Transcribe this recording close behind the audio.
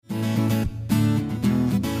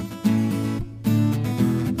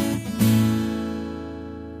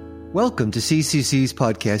Welcome to CCC's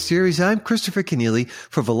podcast series. I'm Christopher Kenneally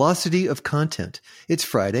for Velocity of Content. It's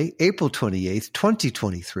Friday, April 28th,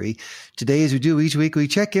 2023. Today, as we do each week, we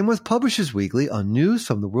check in with Publishers Weekly on news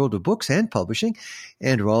from the world of books and publishing.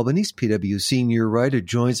 Andrew Albanese, PW senior writer,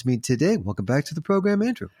 joins me today. Welcome back to the program,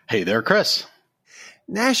 Andrew. Hey there, Chris.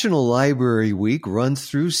 National Library Week runs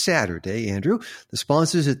through Saturday, Andrew. The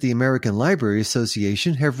sponsors at the American Library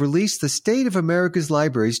Association have released the State of America's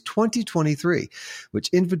Libraries 2023, which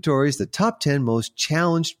inventories the top 10 most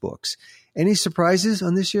challenged books. Any surprises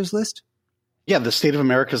on this year's list? Yeah, the State of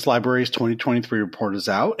America's Libraries 2023 report is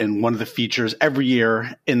out, and one of the features every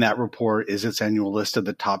year in that report is its annual list of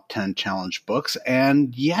the top 10 challenged books.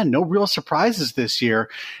 And yeah, no real surprises this year,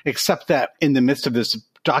 except that in the midst of this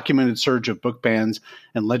documented surge of book bans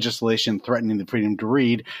and legislation threatening the freedom to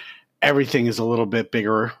read, everything is a little bit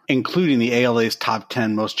bigger, including the ALA's top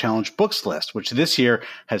 10 most challenged books list, which this year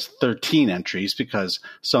has 13 entries because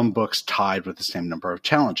some books tied with the same number of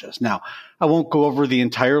challenges. Now, I won't go over the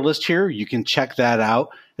entire list here. You can check that out,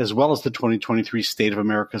 as well as the 2023 State of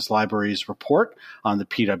America's Libraries report on the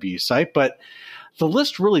PW site. But the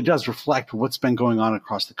list really does reflect what's been going on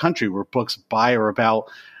across the country, where books by or about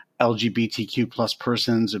LGBTQ plus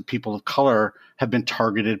persons and people of color have been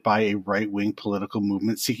targeted by a right-wing political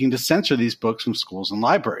movement seeking to censor these books from schools and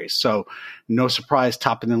libraries. So no surprise,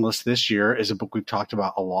 topping the list this year is a book we've talked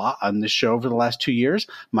about a lot on this show over the last 2 years,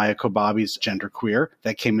 Maya Kobabe's Genderqueer.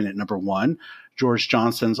 That came in at number 1. George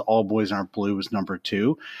Johnson's All Boys Aren't Blue was number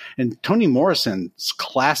 2. And Toni Morrison's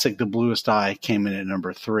classic The Bluest Eye came in at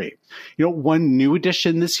number 3. You know, one new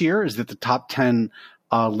addition this year is that the top 10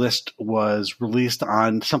 list was released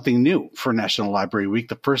on something new for National Library Week,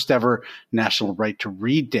 the first ever National Right to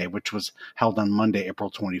Read Day, which was held on Monday,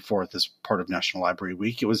 April 24th as part of National Library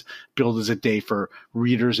Week. It was billed as a day for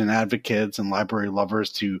readers and advocates and library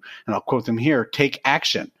lovers to, and I'll quote them here, take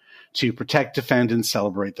action to protect, defend, and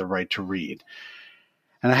celebrate the right to read.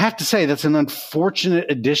 And I have to say, that's an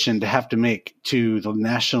unfortunate addition to have to make to the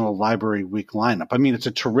National Library Week lineup. I mean, it's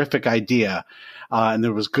a terrific idea, and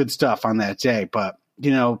there was good stuff on that day, but you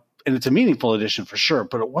know, and it's a meaningful addition for sure,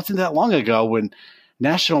 but it wasn't that long ago when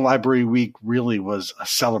National Library Week really was a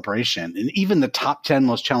celebration. And even the top 10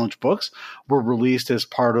 most challenged books were released as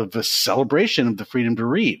part of the celebration of the freedom to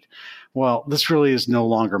read. Well, this really is no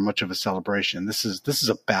longer much of a celebration. This is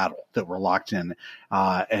a battle that we're locked in.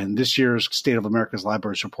 And this year's State of America's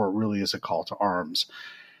Libraries report really is a call to arms.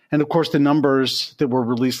 And of course, the numbers that were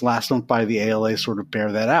released last month by the ALA sort of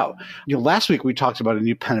bear that out. You know, last week we talked about a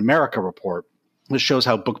new PEN America report. This shows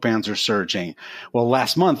how book bans are surging. Well,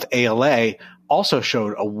 last month, ALA also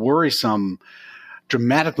showed a worrisome,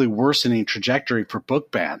 dramatically worsening trajectory for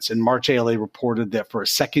book bans. In March, ALA reported that for a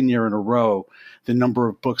second year in a row, the number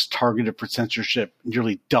of books targeted for censorship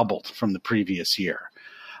nearly doubled from the previous year.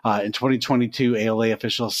 In 2022, ALA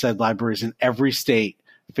officials said libraries in every state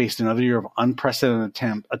faced another year of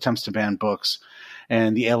unprecedented attempts to ban books.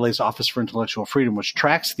 And the ALA's Office for Intellectual Freedom, which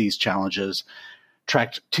tracks these challenges,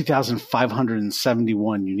 tracked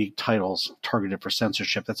 2,571 unique titles targeted for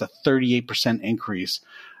censorship. That's a 38% increase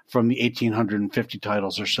from the 1,850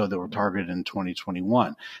 titles or so that were targeted in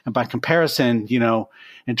 2021. And by comparison, you know,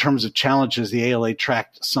 in terms of challenges, the ALA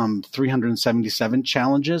tracked some 377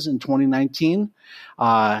 challenges in 2019.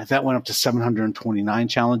 That went up to 729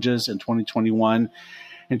 challenges in 2021.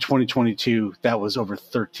 In 2022, that was about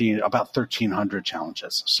 1,300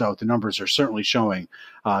 challenges. So the numbers are certainly showing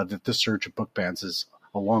that the surge of book bans is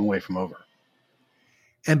a long way from over.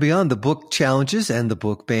 And beyond the book challenges and the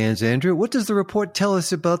book bans, Andrew, what does the report tell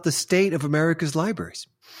us about the state of America's libraries?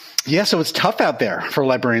 Yeah, so it's tough out there for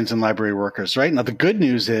librarians and library workers, right? Now, the good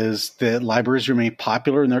news is that libraries remain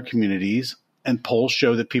popular in their communities, and polls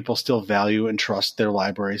show that people still value and trust their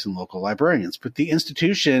libraries and local librarians. But the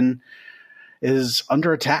institution is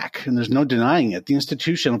under attack, and there's no denying it. The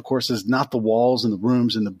institution, of course, is not the walls and the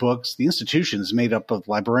rooms and the books. The institution is made up of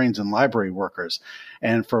librarians and library workers.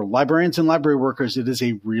 And for librarians and library workers, it is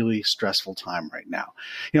a really stressful time right now.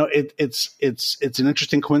 You know, it's an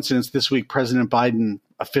interesting coincidence. This week, President Biden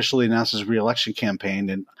officially announced his reelection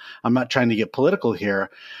campaign, and I'm not trying to get political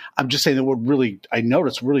here. I'm just saying that what I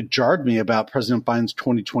noticed really jarred me about President Biden's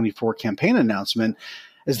 2024 campaign announcement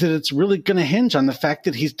is that it's really going to hinge on the fact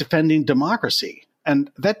that he's defending democracy.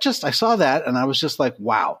 And I saw that and I was just like,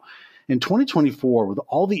 wow, in 2024, with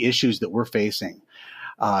all the issues that we're facing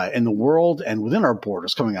in the world and within our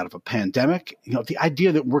borders coming out of a pandemic, you know, the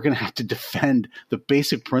idea that we're going to have to defend the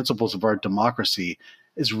basic principles of our democracy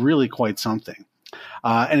is really quite something.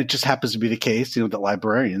 And it just happens to be the case, you know, that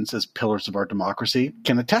librarians, as pillars of our democracy,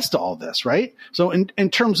 can attest to all this, right? So in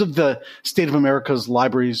terms of the State of America's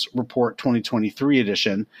Libraries Report 2023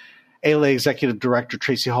 edition, ALA Executive Director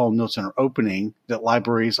Tracy Hall notes in her opening that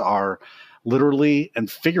libraries are literally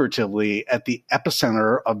and figuratively at the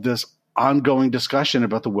epicenter of this ongoing discussion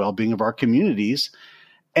about the well-being of our communities.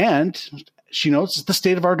 And she notes the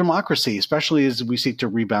state of our democracy, especially as we seek to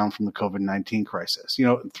rebound from the COVID-19 crisis.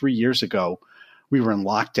 3 years ago, we were in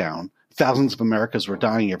lockdown. Thousands of Americans were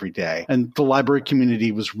dying every day. And the library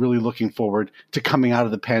community was really looking forward to coming out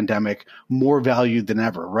of the pandemic more valued than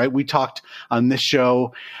ever, right? We talked on this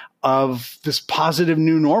show of this positive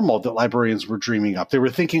new normal that librarians were dreaming up. They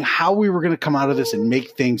were thinking how we were going to come out of this and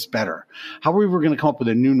make things better, how we were going to come up with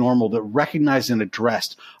a new normal that recognized and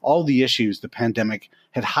addressed all the issues the pandemic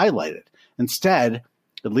had highlighted. Instead,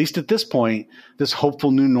 at least at this point, this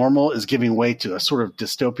hopeful new normal is giving way to a sort of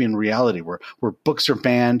dystopian reality where books are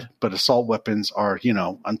banned, but assault weapons are,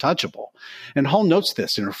 untouchable. And Hall notes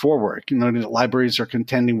this in her foreword, noting that libraries are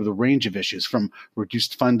contending with a range of issues from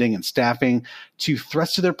reduced funding and staffing to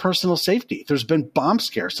threats to their personal safety. There's been bomb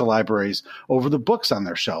scares to libraries over the books on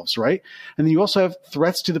their shelves, right? And then you also have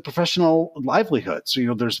threats to the professional livelihood.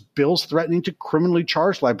 So, there's bills threatening to criminally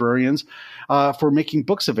charge librarians for making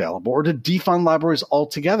books available or to defund libraries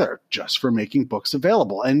altogether just for making books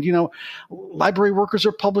available. And, library workers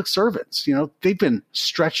are public servants. They've been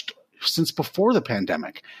stretched since before the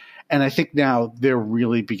pandemic. And I think now they're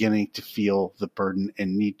really beginning to feel the burden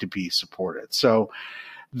and need to be supported. So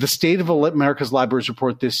the State of America's Libraries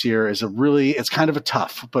report this year is it's kind of a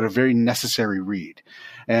tough, but a very necessary read.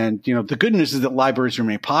 And, the good news is that libraries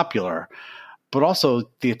remain popular, but also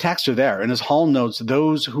the attacks are there. And as Hall notes,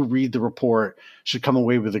 those who read the report should come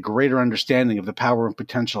away with a greater understanding of the power and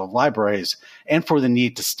potential of libraries and for the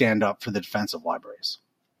need to stand up for the defense of libraries.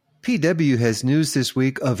 PW has news this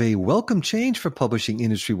week of a welcome change for publishing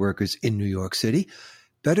industry workers in New York City: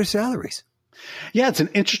 better salaries. Yeah, it's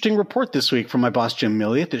an interesting report this week from my boss, Jim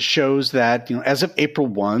Milliot, that shows that, as of April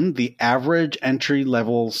 1, the average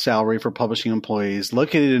entry-level salary for publishing employees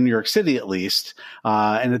located in New York City, at least,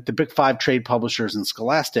 and at the big five trade publishers and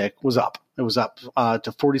Scholastic was up. It was up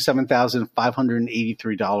to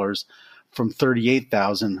 $47,583 from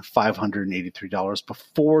 $38,583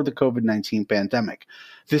 before the COVID-19 pandemic.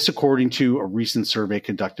 This according to a recent survey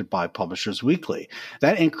conducted by Publishers Weekly.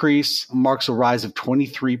 That increase marks a rise of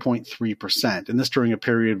 23.3%, and this during a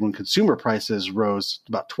period when consumer prices rose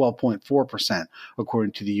about 12.4%,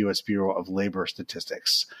 according to the U.S. Bureau of Labor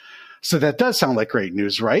Statistics. So that does sound like great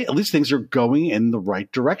news, right? At least things are going in the right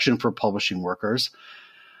direction for publishing workers.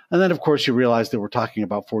 And then, of course, you realize that we're talking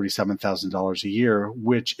about $47,000 a year,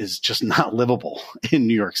 which is just not livable in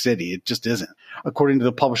New York City. It just isn't. According to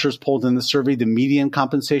the publishers polled in the survey, the median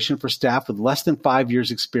compensation for staff with less than 5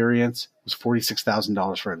 years experience was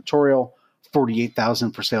 $46,000 for editorial,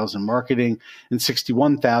 $48,000 for sales and marketing, and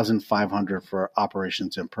 $61,500 for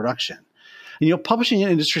operations and production. And, publishing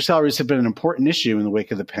and industry salaries have been an important issue in the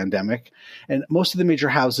wake of the pandemic, and most of the major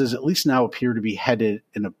houses at least now appear to be headed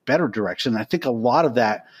in a better direction. I think a lot of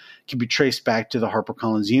that can be traced back to the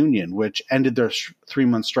HarperCollins union, which ended their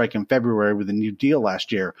 3-month strike in February with a new deal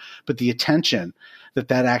last year. But the attention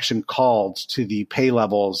that action called to the pay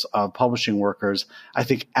levels of publishing workers, I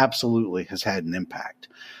think absolutely has had an impact.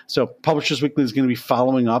 So Publishers Weekly is going to be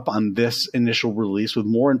following up on this initial release with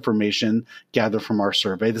more information gathered from our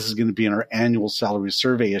survey. This is going to be in our annual salary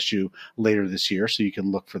survey issue later this year, so you can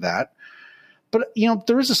look for that. But,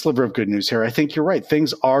 there is a sliver of good news here. I think you're right.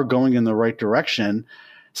 Things are going in the right direction.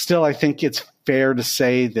 Still, I think it's fair to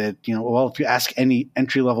say that, if you ask any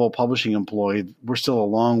entry-level publishing employee, we're still a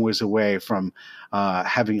long ways away from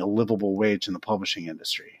having a livable wage in the publishing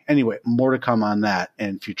industry. Anyway, more to come on that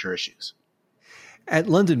in future issues. At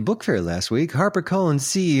London Book Fair last week, HarperCollins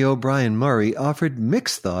CEO Brian Murray offered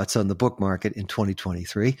mixed thoughts on the book market in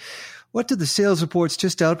 2023. What do the sales reports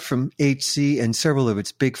just out from HC and several of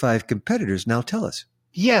its big five competitors now tell us?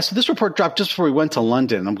 Yeah, so this report dropped just before we went to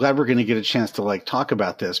London. I'm glad we're going to get a chance to talk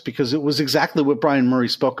about this because it was exactly what Brian Murray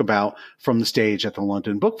spoke about from the stage at the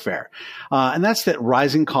London Book Fair. And that's that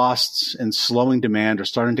rising costs and slowing demand are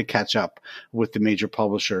starting to catch up with the major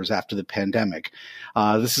publishers after the pandemic.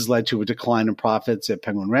 This has led to a decline in profits at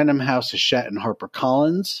Penguin Random House, Hachette, and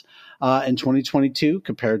HarperCollins in 2022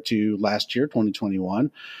 compared to last year,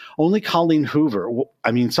 2021. Only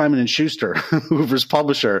Simon & Schuster, Hoover's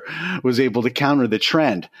publisher, was able to counter the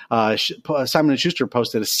trend. Simon & Schuster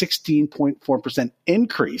posted a 16.4%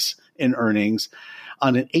 increase in earnings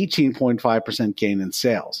on an 18.5% gain in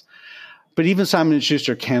sales. But even Simon &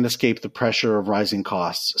 Schuster can't escape the pressure of rising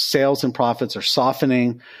costs. Sales and profits are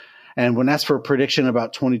softening. And when asked for a prediction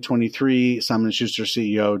about 2023, Simon & Schuster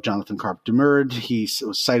CEO Jonathan Karp demurred. He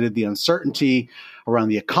cited the uncertainty around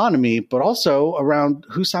the economy, but also around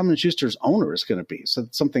who Simon & Schuster's owner is going to be. So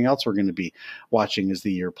it's something else we're going to be watching as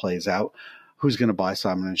the year plays out. Who's going to buy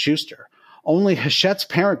Simon & Schuster? Only Hachette's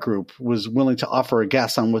parent group was willing to offer a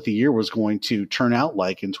guess on what the year was going to turn out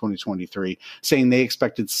like in 2023, saying they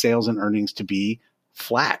expected sales and earnings to be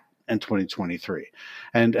flat in 2023.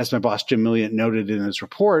 And as my boss Jim Milliot noted in his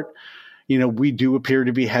report, we do appear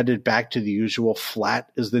to be headed back to the usual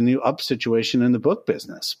flat is the new up situation in the book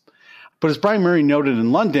business. But as Brian Murray noted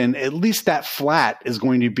in London, at least that flat is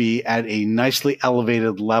going to be at a nicely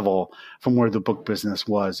elevated level from where the book business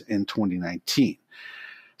was in 2019.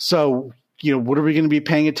 So, what are we going to be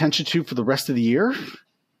paying attention to for the rest of the year?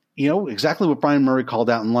 Exactly what Brian Murray called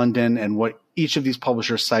out in London and what each of these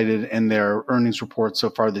publishers cited in their earnings reports so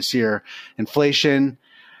far this year: inflation,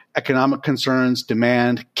 economic concerns,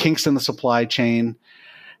 demand, kinks in the supply chain,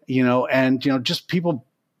 and just people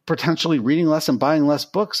potentially reading less and buying less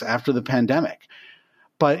books after the pandemic.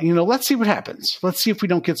 But, let's see what happens. Let's see if we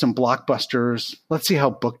don't get some blockbusters. Let's see how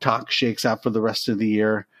Book Talk shakes out for the rest of the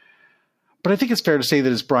year. But I think it's fair to say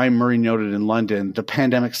that, as Brian Murray noted in London, the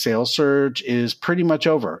pandemic sales surge is pretty much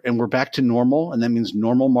over, and we're back to normal, and that means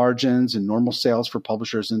normal margins and normal sales for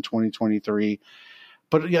publishers in 2023.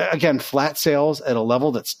 But again, flat sales at a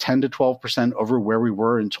level that's 10 to 12% over where we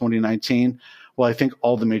were in 2019. Well, I think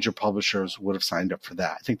all the major publishers would have signed up for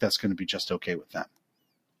that. I think that's going to be just okay with them.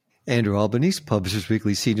 Andrew Albanese, Publishers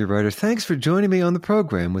Weekly senior writer, thanks for joining me on the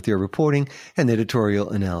program with your reporting and editorial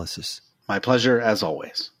analysis. My pleasure, as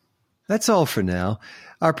always. That's all for now.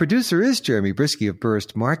 Our producer is Jeremy Brisky of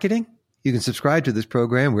Burst Marketing. You can subscribe to this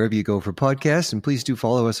program wherever you go for podcasts, and please do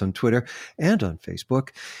follow us on Twitter and on Facebook.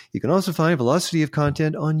 You can also find Velocity of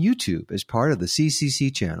Content on YouTube as part of the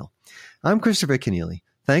CCC channel. I'm Christopher Kenneally.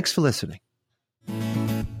 Thanks for listening.